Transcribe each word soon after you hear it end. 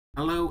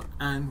Hello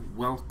and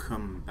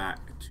welcome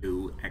back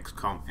to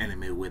XCOM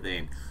Enemy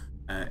Within.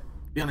 To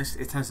be honest,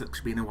 it has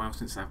actually been a while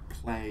since I've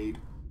played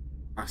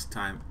last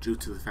time due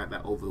to the fact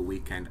that over the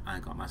weekend I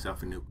got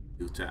myself a new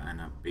computer and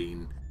I've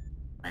been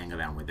playing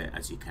around with it,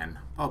 as you can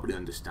probably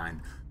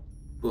understand.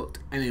 But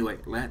anyway,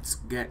 let's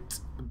get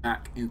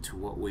back into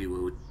what we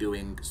were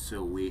doing.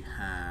 So we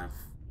have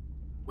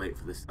wait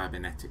for the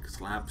cybernetic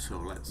slab, so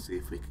let's see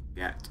if we can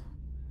get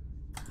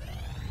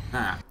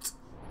that.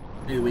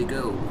 Here we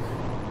go.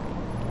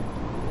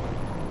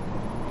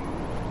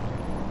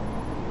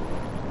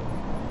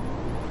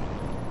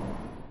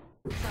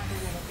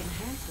 Cybernetic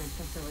enhancement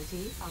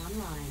facility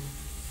online.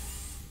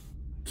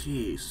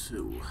 Okay,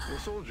 so The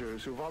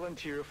soldiers who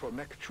volunteer for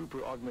mech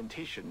trooper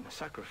augmentation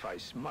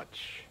sacrifice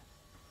much,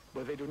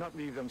 but they do not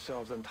leave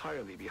themselves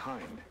entirely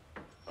behind.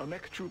 A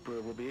mech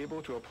trooper will be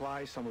able to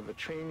apply some of the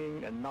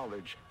training and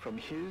knowledge from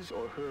his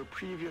or her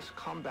previous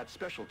combat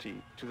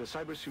specialty to the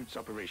cybersuit's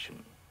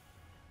operation.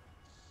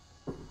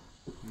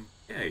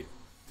 okay.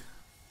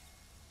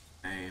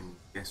 I'm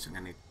guessing I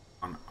need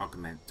an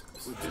augment.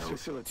 With this So-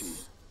 facility,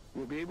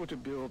 we'll be able to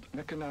build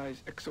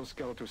mechanized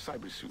exoskeletal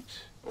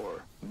cybersuits,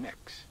 or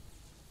mechs,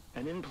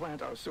 and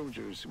implant our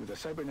soldiers with the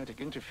cybernetic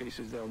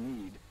interfaces they'll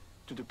need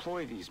to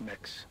deploy these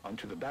mechs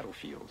onto the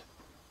battlefield.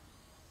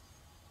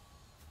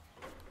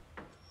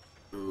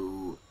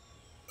 So,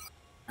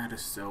 add a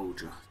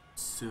soldier.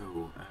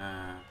 So,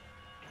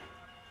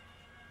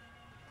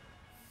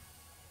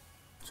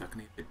 so I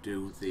can either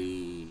do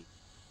the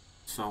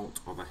assault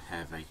or the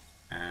heavy.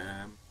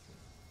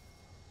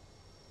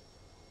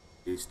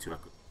 These two I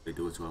could probably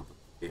do as well, but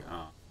they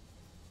are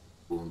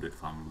wounded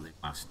from the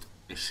last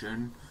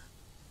mission.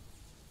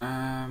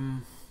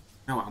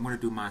 No, I'm going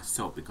to do my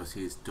assault because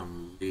he's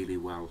done really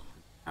well in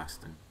the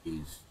past and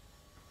he's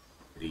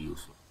pretty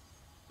useful.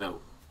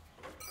 So,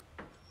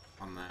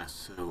 on there,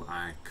 so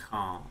I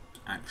can't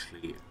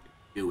actually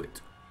do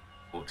it,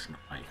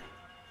 fortunately.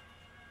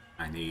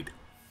 I need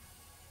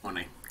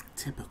money.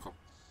 Typical.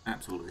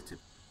 Absolutely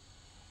typical.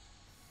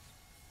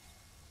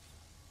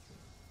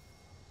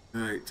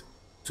 Right,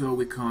 so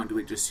we can't do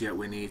it just yet.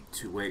 We need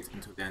to wait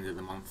until the end of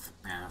the month.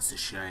 Yeah, that's a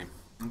shame.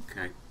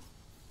 Okay.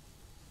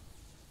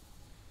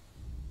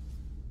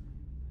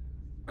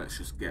 Let's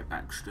just get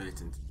back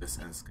straight into this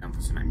and scan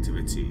for some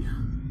activity.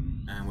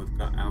 And we've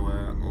got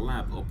our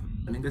lab up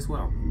and running as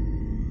well.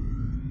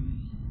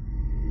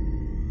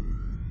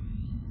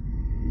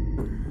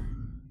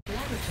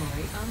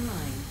 Laboratory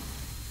online.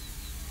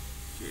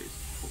 Okay,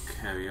 we'll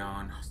carry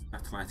on.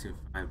 Satellite in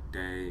 5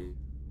 days.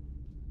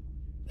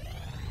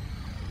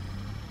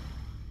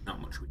 Not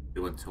much we can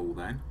do until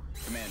then.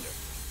 Commander,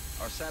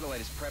 our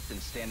satellite is prepped and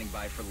standing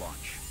by for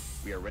launch.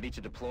 We are ready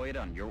to deploy it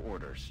on your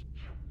orders.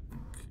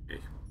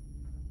 Okay.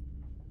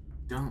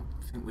 Don't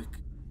think we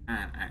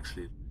can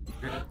actually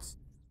look at it.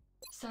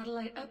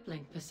 Satellite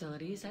uplink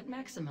facilities at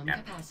maximum Yeah,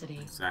 capacity.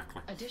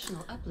 exactly.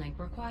 Additional uplink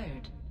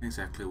required.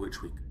 Exactly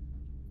which we can.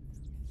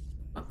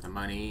 Up the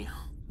money.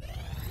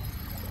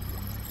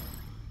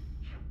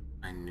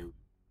 I knew.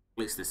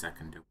 At least the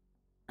second.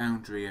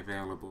 Foundry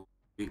available.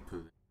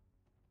 Deeper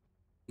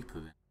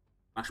than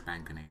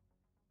flashbang grenade.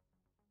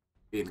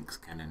 Phoenix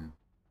cannon.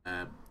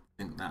 I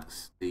think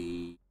that's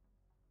the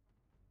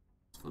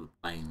for the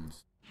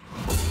planes.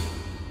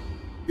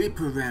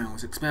 Deeper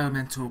rounds,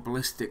 experimental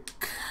ballistic,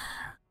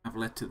 have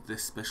led to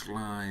this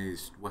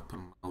specialized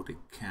weapon mode. It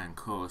can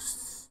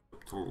cause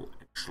subtle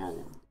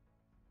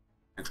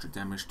extra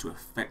damage to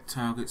affect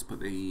targets, but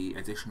the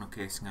additional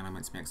casing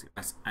elements makes it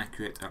less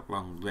accurate at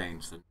long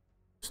range than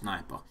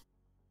sniper.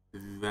 The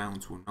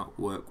rounds will not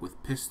work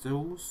with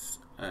pistols.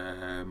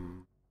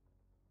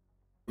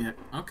 Yeah,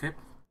 okay,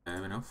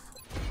 fair enough.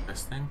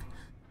 Best thing.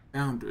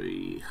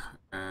 Foundry.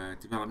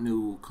 Develop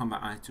new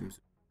combat items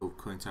or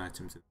current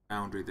items in the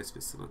Foundry, this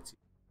facility.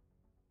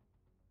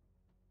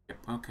 Yep,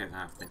 okay,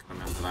 I think I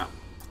remember that.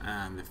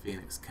 And the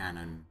Phoenix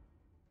cannon.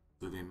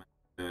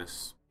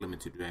 Burst,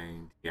 limited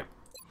range. Yep,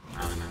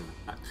 I remember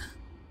that.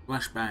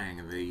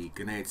 Flashbang, the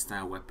grenade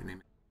style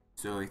weapon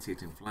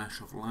isolated in flash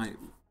of light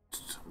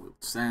with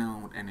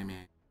sound,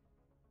 enemy.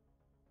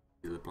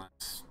 The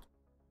blast.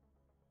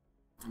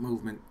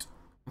 Movement.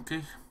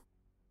 Okay.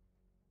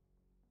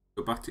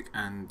 Robotic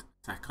and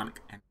psychonic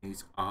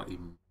enemies are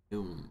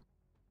immune.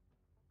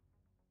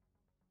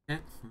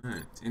 Okay,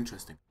 right,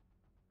 interesting.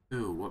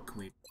 So, what can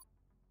we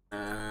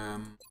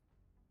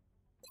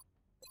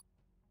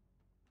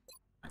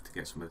like to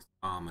get some of this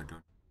armor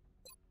done.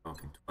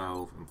 Talking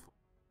 12 and 4.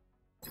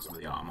 Get some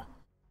of the armor.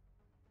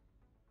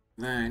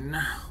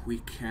 Then we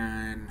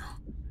can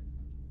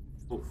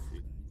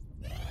hopefully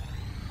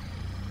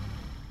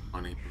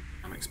money.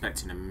 I'm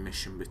expecting a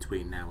mission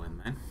between now and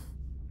then.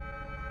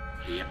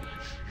 Yep.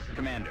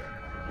 Commander,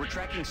 we're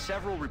tracking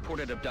several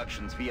reported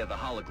abductions via the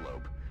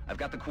hologlobe. I've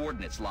got the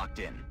coordinates locked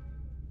in.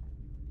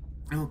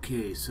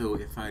 Okay, so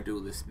if I do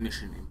this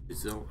mission in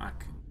Brazil, I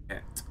can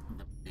get the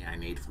money I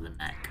need for the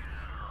mech.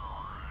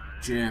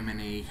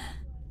 Germany,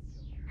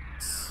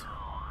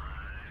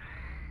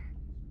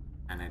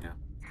 Canada,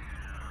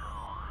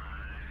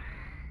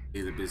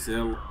 either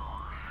Brazil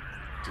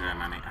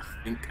Germany. I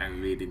think I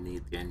really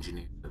need the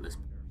engineer for this.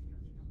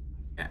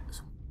 Get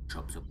some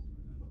chops up.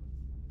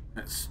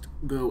 Let's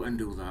go and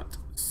do that.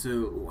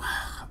 So,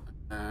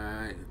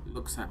 it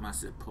looks like my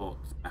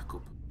support's back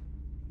up,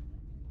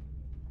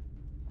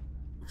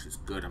 which is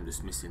good. I'm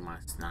just missing my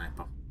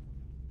sniper.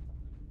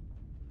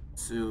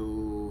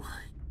 So,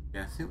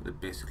 yeah, I think they're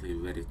basically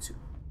ready to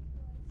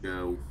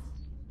go.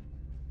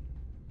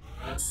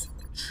 Let's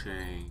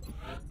change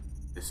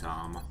this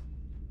armor.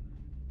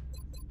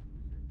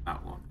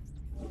 That one.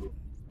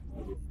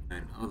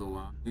 And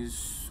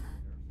otherwise...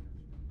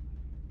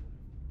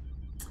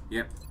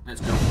 Yep,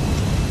 let's go.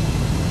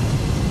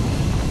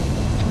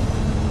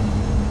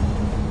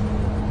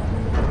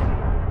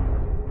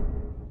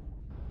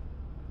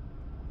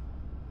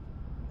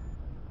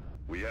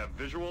 We have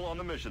visual on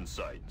the mission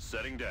site.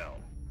 Setting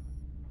down.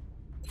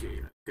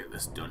 Okay, let's get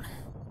this done.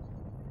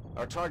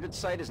 Our target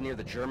site is near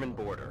the German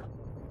border.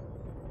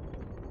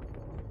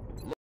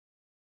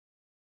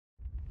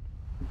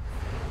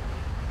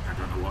 I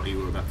don't know what you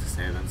were about to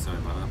say then, sorry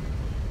about that.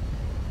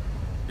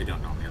 They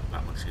don't normally have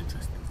that much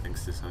interesting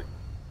things to say.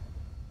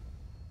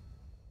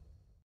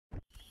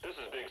 This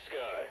is Big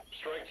Sky.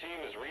 Strike team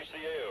has reached the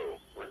AO.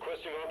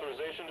 Requesting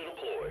authorization to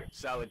deploy.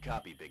 Solid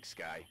copy, Big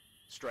Sky.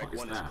 Strike What is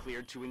 1 is that?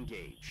 cleared to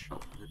engage. Oh,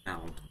 they're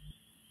down.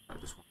 I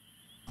just want.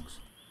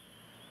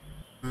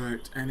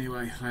 Right,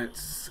 anyway,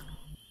 let's.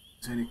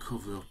 Is there any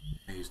cover up?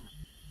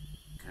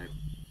 Okay.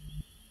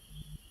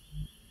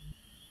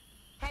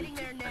 Heading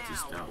there Let's now.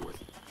 start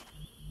with.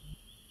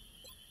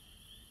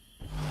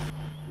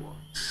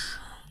 Watch.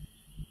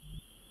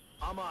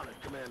 I'm on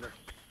it, Commander.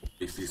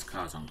 If these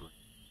cars aren't going.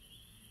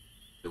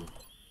 Boom.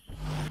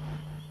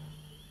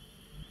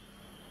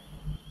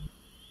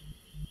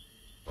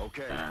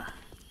 Okay.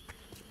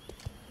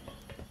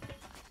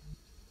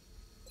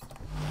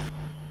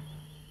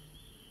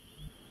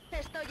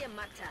 Estoy en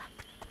marcha.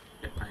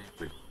 Yeah, I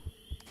agree.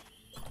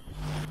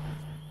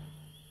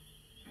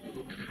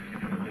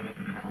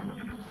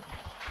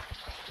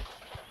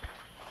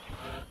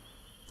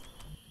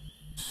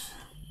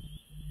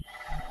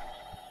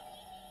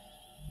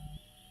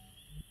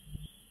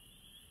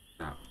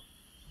 That.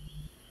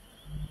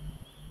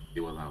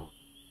 You allow.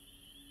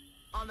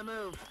 On the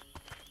move.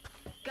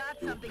 Got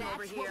something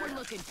over here. That's what we're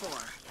looking for.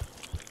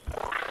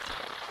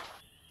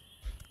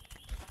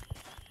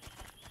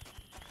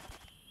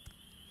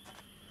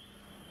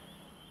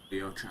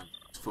 Your chance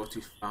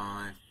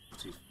 45,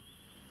 40,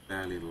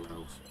 fairly low.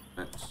 So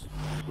let's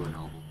go an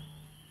oval.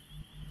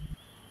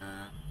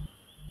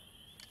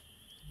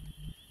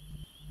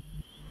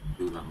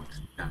 Do that much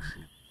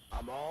dashing.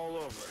 I'm all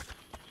over it.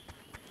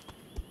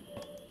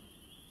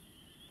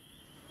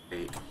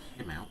 Take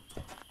him out.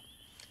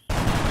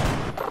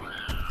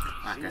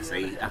 Like I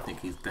say, I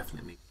think he's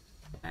definitely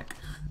back.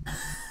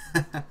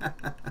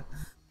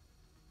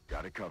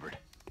 Got it covered.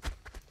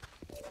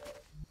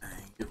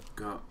 And you've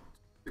got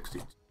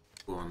 62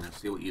 on there.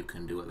 See what you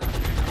can do at that.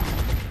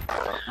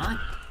 My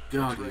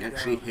God, he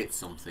actually hit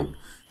something.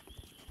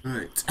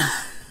 Right.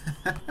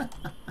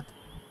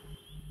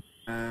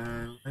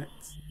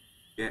 Let's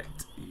get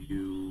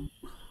you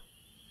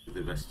to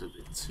the rest of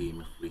the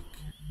team if we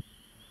can.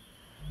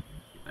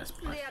 Best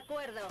play. De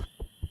acuerdo.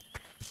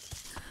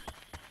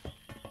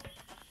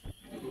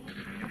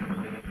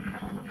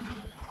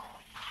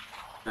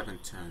 7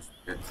 turns to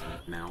get some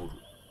now.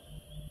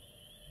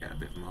 Get a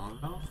bit more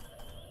off.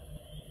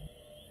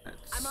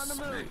 Let's I'm on the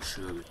move. make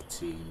sure the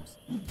team's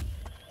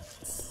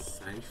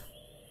safe.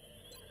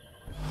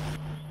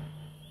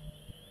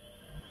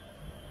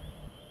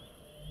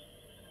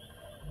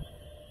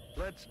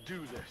 Let's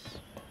do this.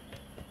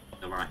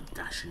 I like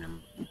dashing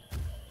them.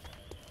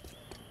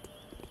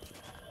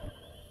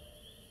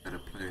 Better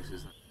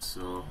places like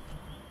so.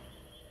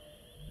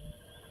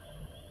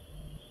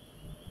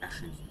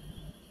 Dashing.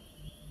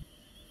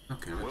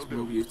 Okay, let's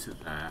move you to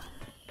there.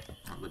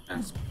 Not the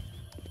best,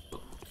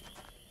 but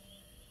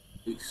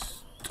at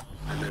least,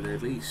 and then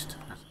at least,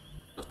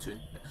 got to.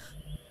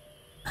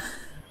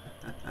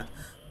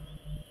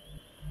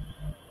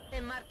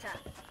 En marcha.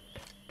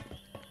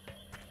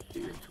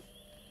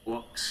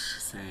 Watch,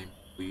 same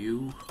for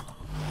you.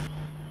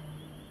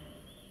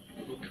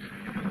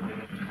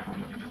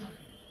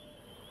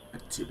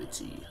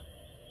 Activity.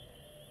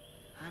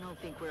 I don't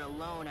think we're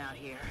alone out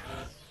here.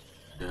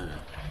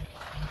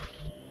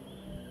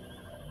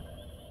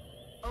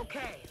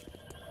 Okay.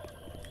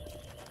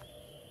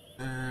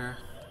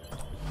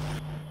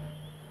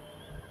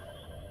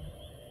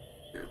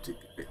 Go to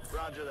get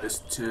Roger that. this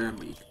term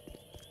week.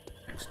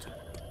 Next term.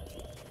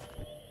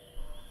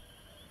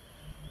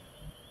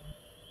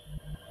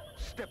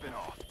 Stepping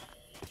off.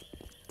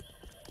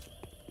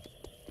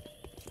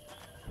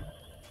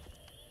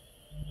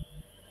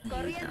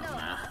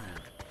 Corriendo.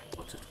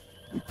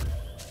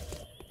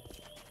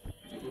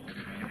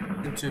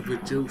 To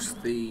reduce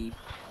the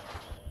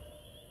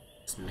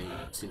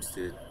seems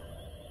to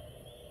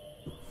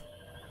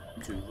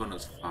run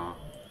as far.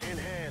 In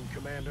hand,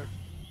 Commander.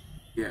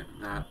 Get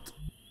that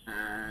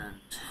and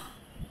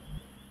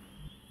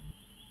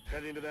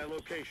Heading to that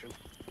location.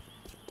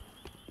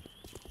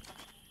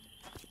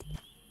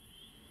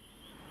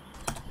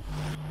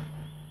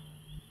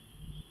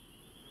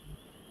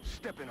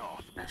 stepping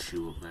off. Dash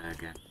you up there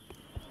again.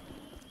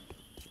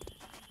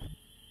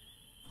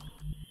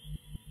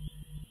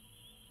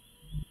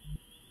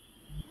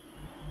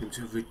 Seem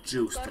to have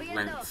reduced the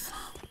length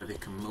that they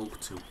can move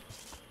to.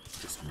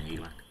 Just me,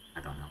 like,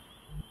 I don't know.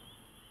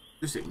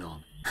 Just ignore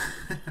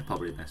me.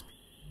 Probably the best.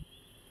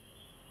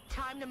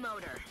 Time to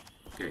motor.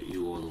 Get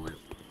you all the way.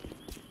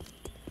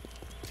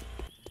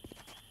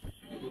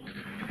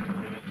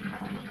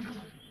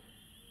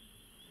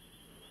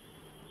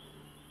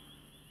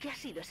 ¿Qué ha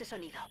sido ese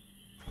sonido?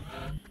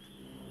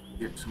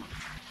 Get some.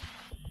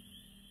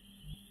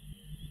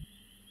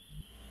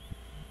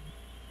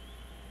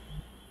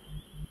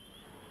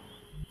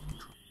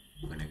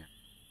 Moving again.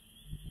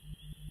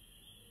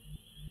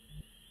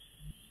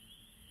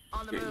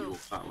 On the Get you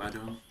move. up that ladder.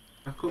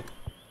 Back up.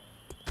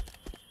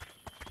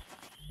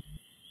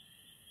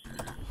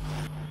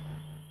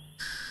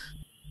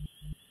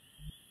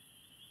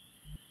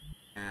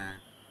 And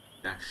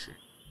dash it.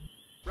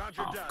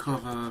 Roger Off that.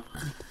 cover.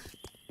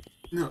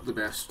 Not the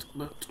best,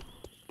 but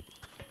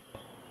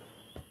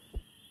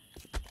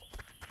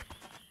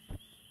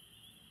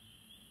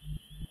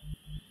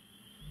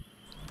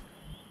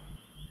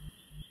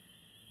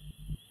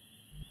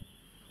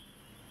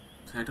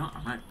so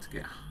I like to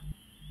get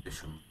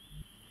additional.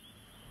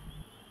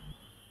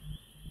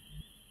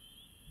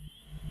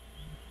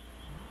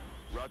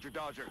 Roger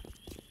Dodger.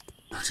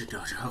 Roger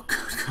Dodger. Oh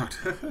god,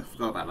 I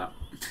forgot about that.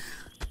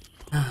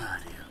 Ah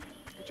dear.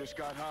 It just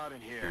got hot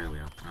in here. There we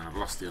are. And I've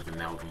lost the other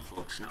node,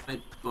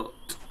 unfortunately, but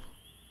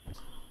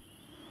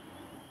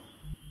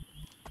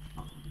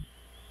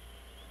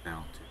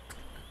now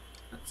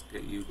let's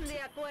get you to De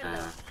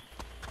acuerdo.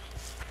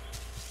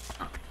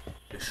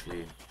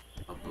 officially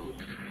a boat.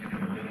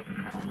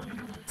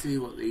 See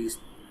what these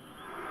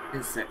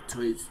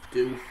insectoids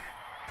do.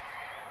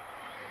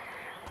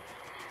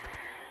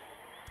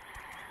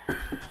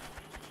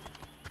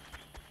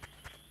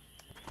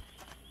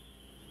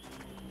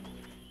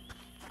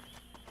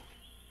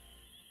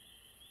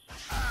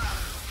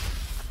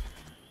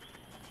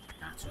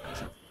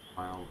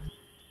 Well,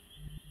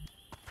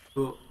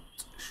 but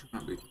should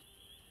not be.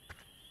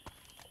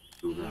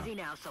 Do that. Easy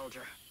now,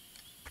 soldier.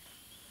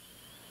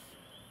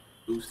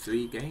 Lose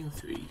 3, gain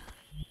 3.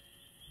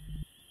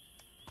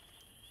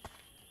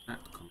 That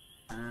comes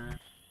back.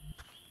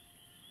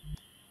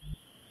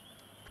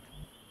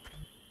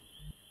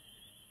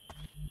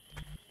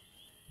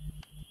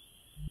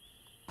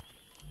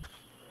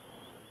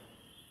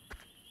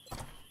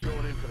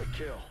 Going in for the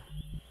kill.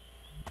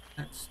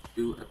 Let's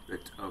do a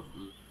bit of.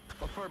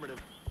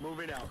 Affirmative.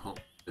 Moving out. Hope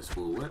this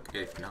will work.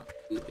 If not,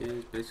 he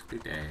is basically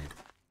dead.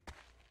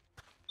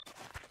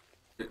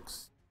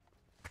 6,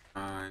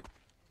 5.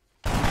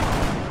 Damn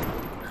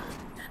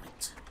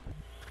it.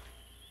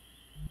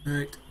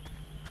 Right.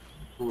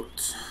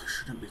 But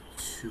shouldn't be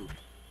too.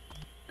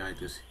 I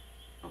just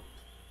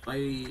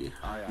play.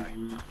 Aye, aye.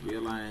 I'm not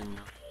relying on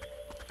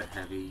the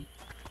heavy.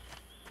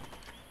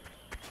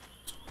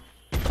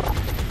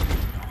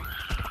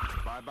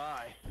 Bye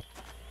bye.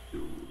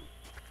 Do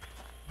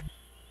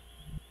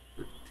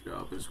good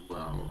job as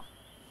well.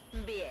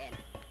 Bien.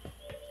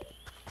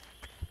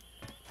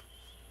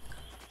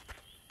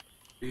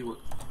 See what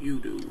you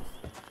do.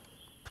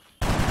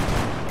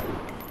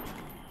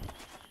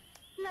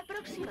 La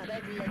próxima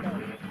vez le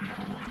doy.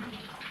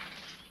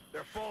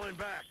 They're falling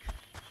back.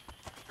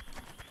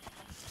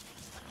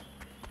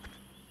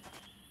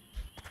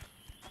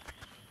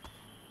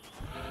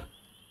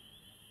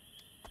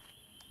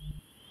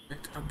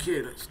 Right,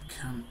 okay, let's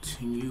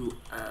continue.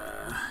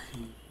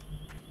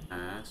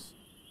 Yes.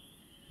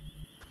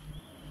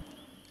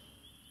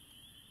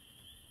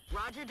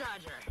 Roger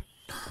Dodger.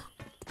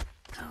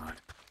 God.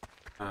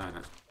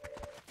 That's.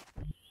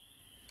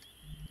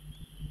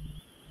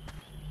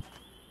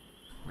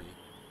 Wait,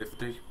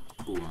 50?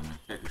 Go on,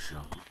 take a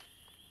shot.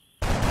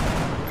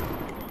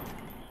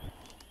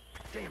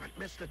 Damn it,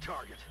 missed the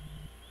target.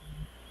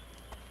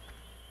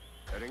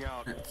 Heading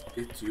out. Let's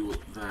get you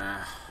up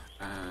there.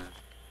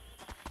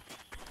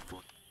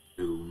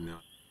 No.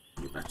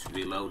 You better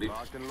reload it.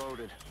 Locked and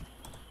loaded.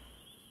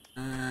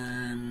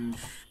 And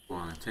go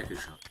on, take a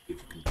shot. If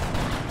you can.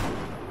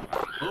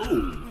 Oh!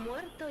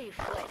 Muerto y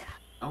fuera.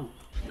 Oh,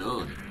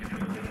 done.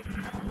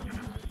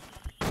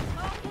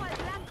 Ojo al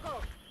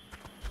blanco.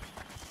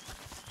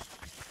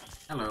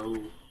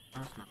 Hello.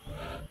 That's not.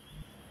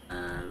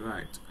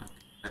 Right. Okay,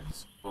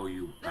 let's pull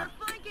you They're back.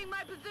 flanking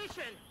my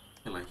position.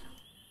 Hello.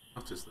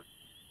 What is that?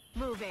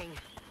 Moving.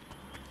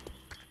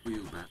 Pull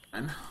you back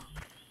then.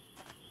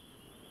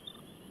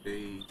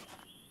 The.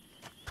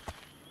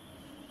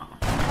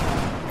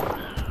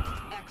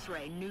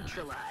 X-ray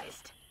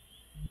neutralized.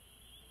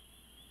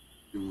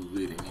 You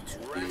really need to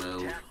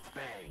reload. Rat, tat,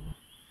 bang.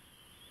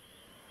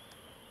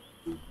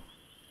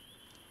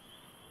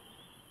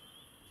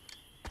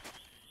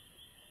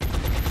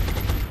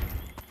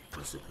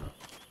 What's it called?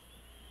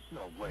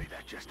 No way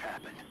that just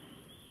happened.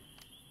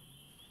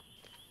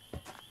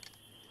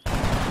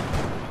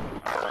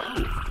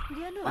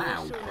 Ya no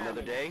Wow. es una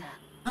Another day,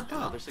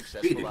 another She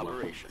successful did well.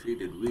 operation. She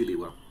did really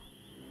well.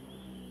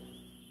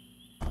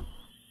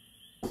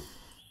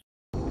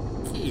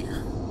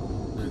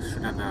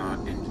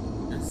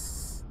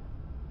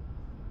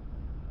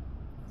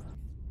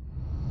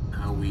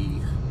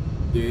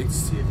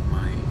 Let's see if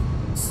my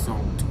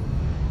assault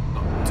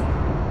got.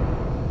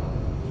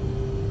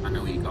 I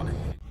know he got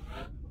hit.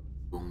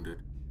 Wounded.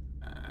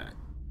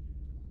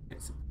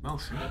 It's a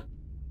promotion.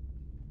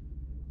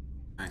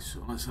 Nice,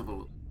 so let's have a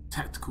look.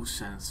 Tactical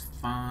sense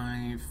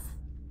 5,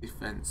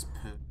 defense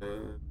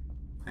per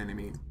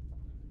enemy.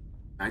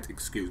 Right,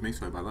 excuse me,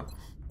 sorry about that.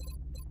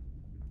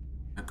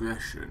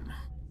 Aggression.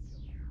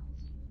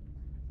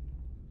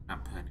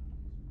 Not per enemy.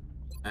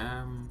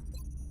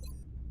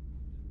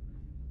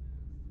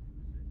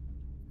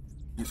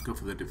 Let's go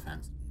for the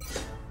defense.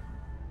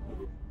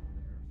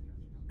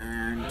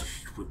 And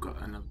we've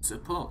got another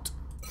support.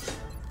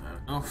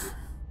 Fair enough.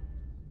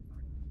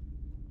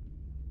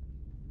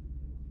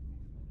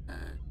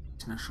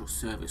 International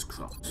Service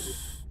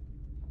Cross.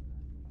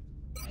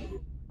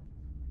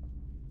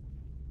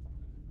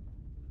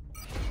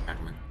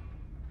 Admin.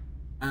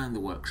 And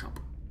the workshop.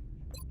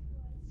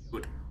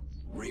 Good.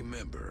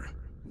 Remember,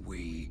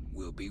 we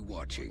will be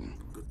watching.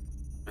 Good.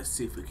 Let's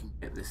see if we can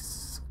get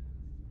this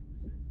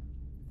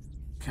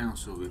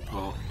council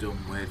report done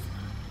with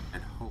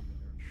and hope.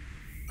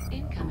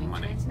 Incoming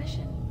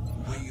transmission.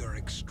 We are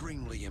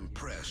extremely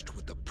impressed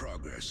with the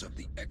progress of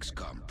the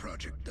XCOM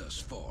project thus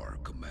far,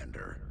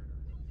 Commander.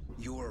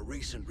 Your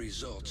recent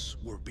results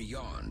were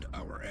beyond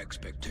our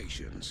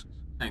expectations.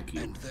 Thank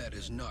you. And that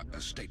is not a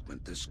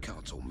statement this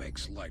council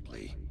makes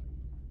lightly.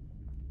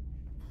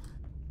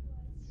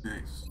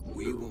 Nice.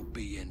 We will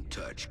be in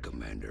touch,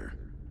 Commander.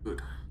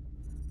 Good.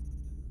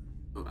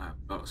 So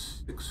I've got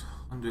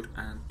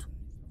 601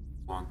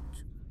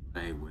 to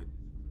play with.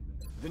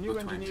 The new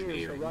Good engineers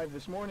engineering. arrived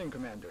this morning,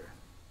 Commander.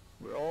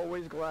 We're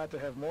always glad to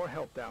have more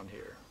help down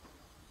here.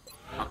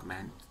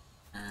 Augment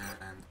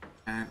and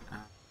I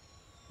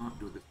can't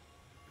do this.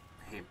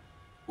 Him.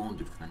 Won't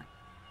do the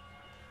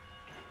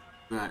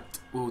But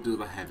we'll do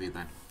the heavy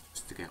then,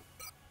 just to get.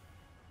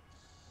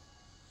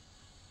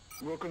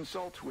 We'll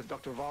consult with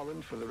Dr.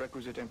 Volland for the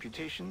requisite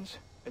amputations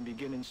and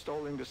begin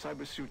installing the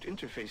cybersuit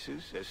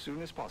interfaces as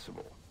soon as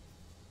possible.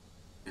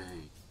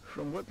 Yay.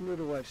 From what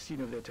little I've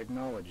seen of their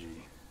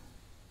technology,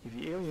 if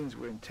the aliens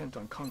were intent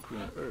on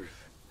conquering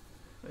Earth,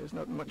 there's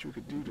not much we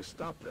could do to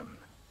stop them.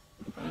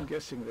 I'm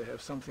guessing they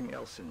have something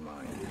else in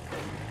mind.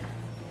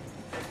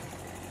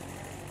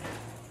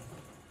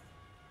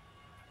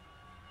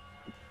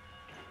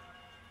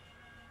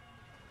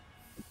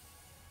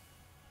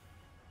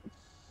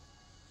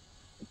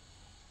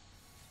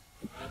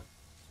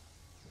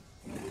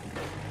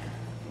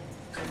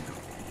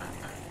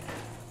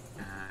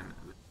 And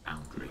the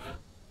boundary.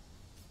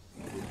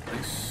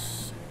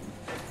 Nice.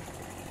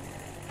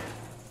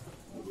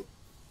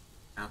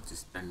 How to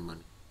spend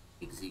money.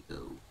 Easy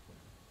go.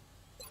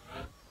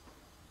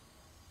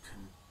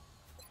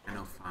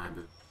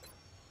 Nanofiber.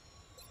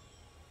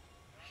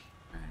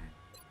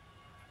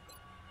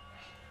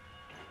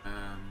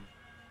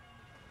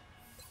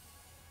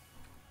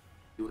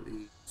 Do what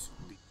these.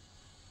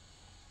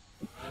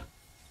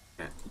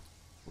 Yeah.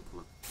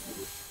 We'll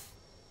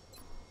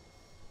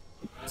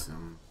put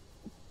some.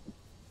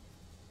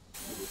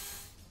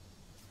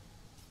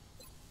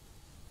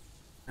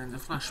 And the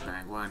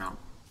flashbang, why not?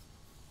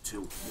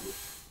 2.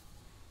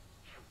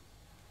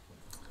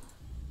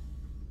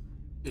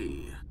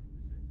 Okay,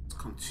 let's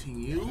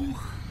continue.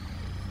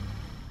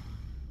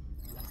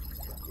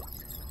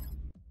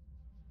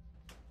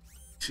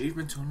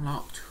 Achievement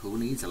unlocked. Who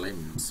needs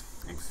limbs?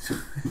 Thanks.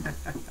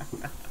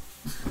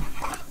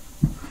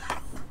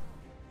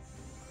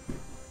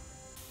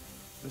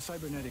 The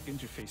cybernetic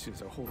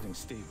interfaces are holding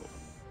stable,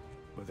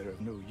 but they're of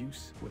no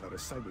use without a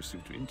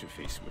cybersuit to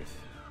interface with.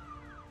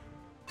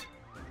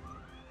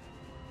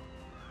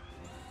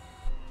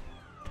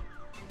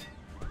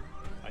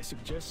 I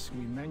suggest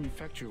we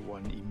manufacture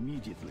one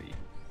immediately.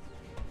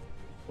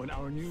 When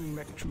our new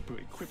mech trooper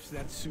equips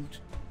that suit,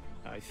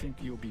 I think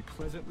you'll be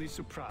pleasantly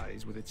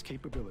surprised with its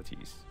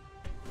capabilities.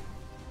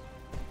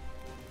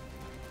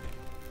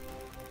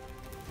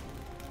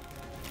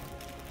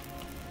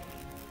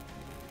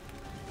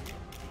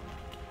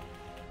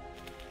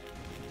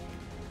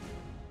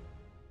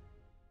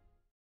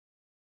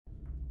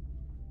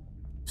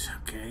 It's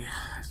okay.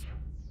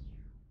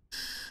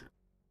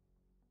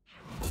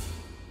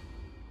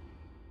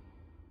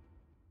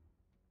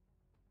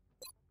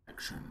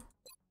 Action.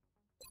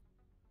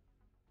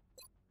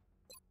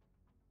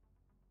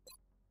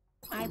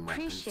 I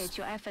appreciate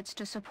your efforts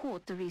to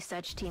support the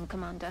research team,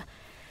 Commander.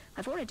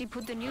 I've already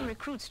put the new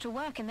recruits to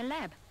work in the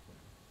lab.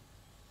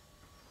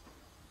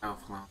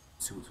 Alpha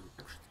suits of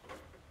action.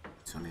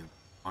 It's only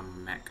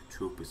on mech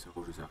trooper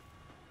soldiers up.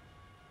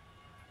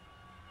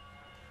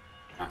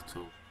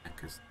 Battle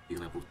mech as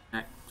D-level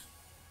mechs.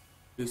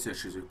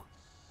 Researchers require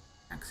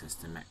access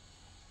to mech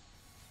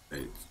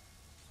trades.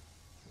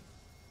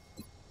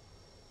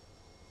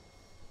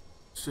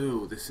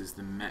 So this is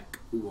the Mech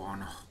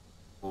 1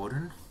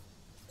 Warden.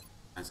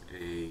 As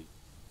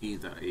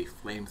either a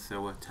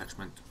flamethrower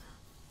attachment,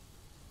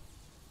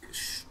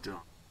 strike.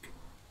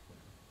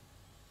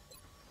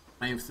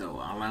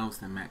 Flamethrower allows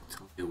the mech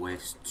to lay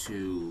waste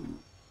to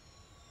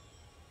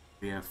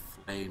via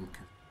flame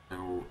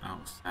control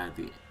outside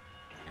the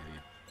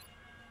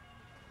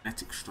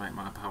Kinetic strike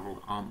might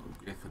powerful arm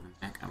upgrade for the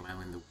mech,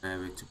 allowing the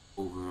wearer to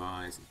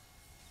pulverize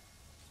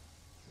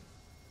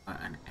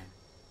and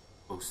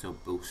also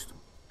boost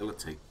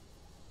ability.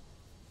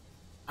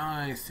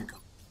 I think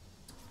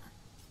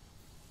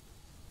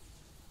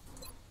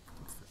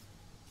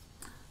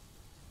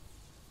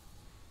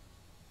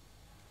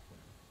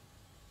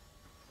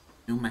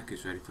new mech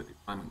is ready for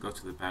deployment. Go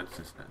to the barracks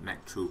and select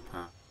mech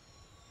trooper.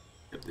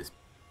 Get this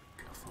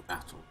for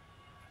battle.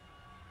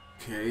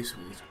 Okay, so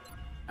we need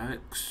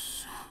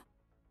barracks.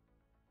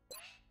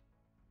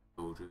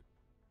 Soldier.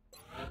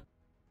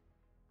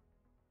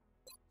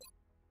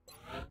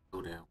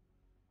 Go down.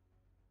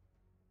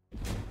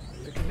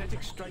 The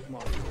kinetic strike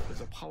module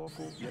is a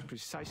powerful yet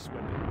precise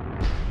weapon.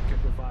 It can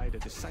provide a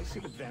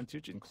decisive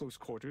advantage in close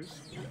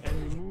quarters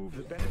and remove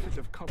the benefit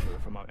of cover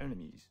from our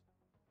enemies.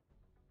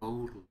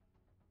 Oh.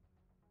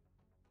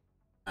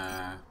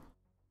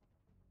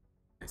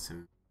 It's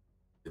a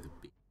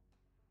bit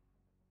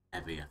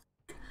heavy, I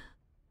think.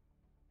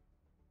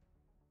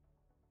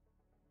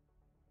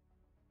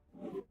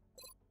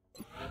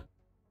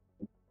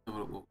 So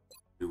what we'll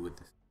do with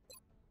this.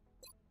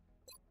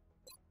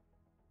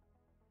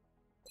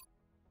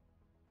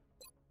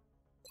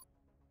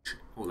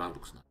 Oh, that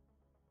looks nice.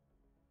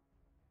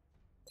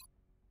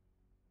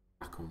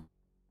 Back on.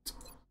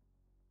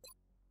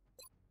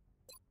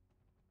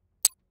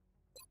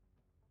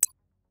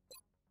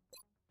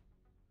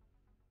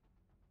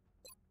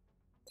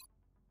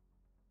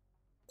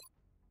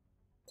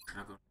 Should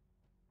I go?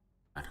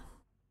 I don't.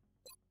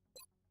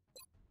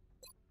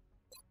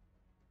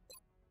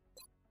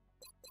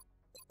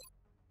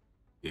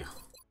 Yeah.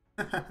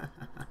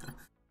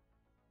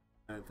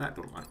 That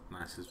looked like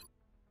nice as well.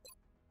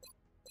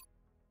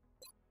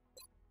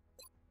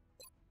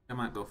 I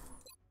might go for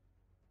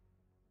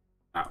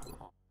that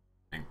one,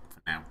 I think,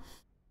 for now.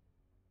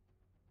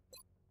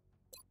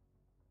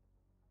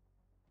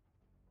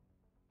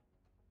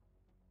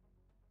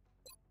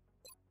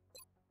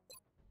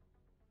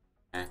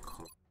 Air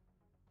color.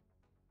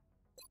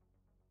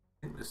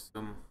 I think there's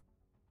some.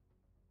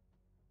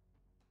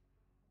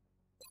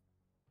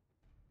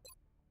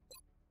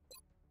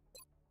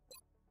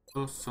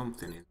 Or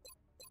something in.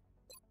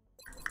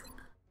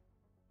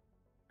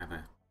 Have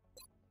a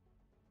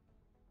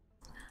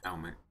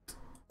helmet.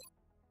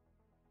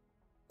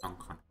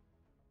 Con.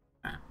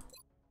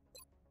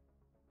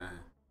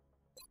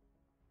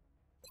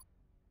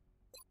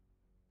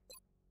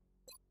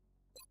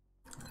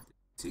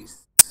 See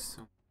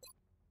some.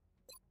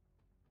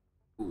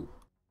 Ooh.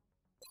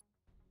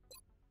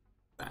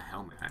 That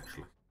helmet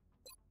actually.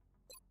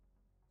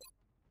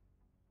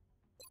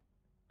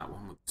 That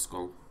one with the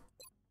skull.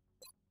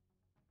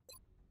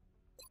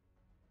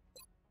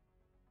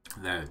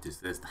 There it is,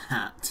 there's the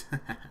hat.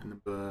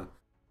 Number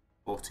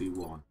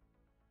 41.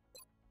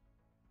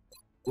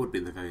 Would be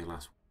the very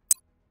last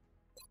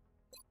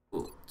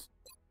one. But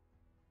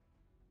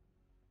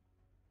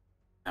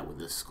that with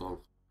the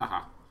skull.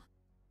 Haha.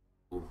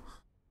 Cool.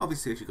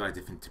 Obviously, if you got a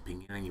different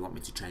opinion and you want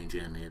me to change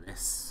any of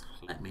this,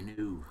 let me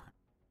know.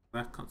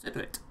 Well, consider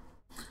it.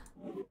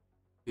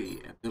 Okay,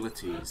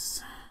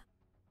 abilities.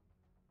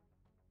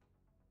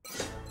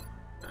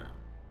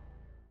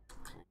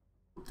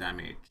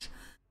 Damage.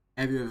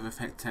 Area of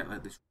effect tech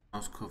like this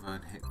mouse cover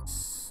and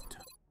hits.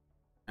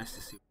 Nice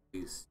to see what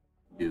these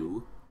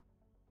do.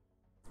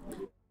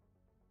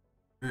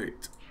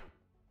 Right.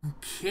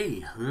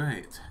 Okay,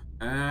 right.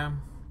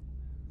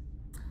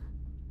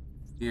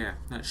 Yeah,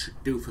 that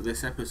should do for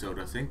this episode,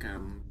 I think.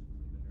 I'm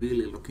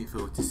really looking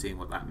forward to seeing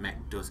what that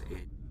mech does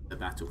in the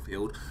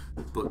battlefield.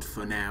 But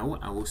for now,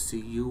 I will see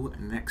you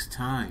next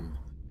time.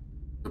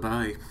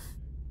 Bye-bye.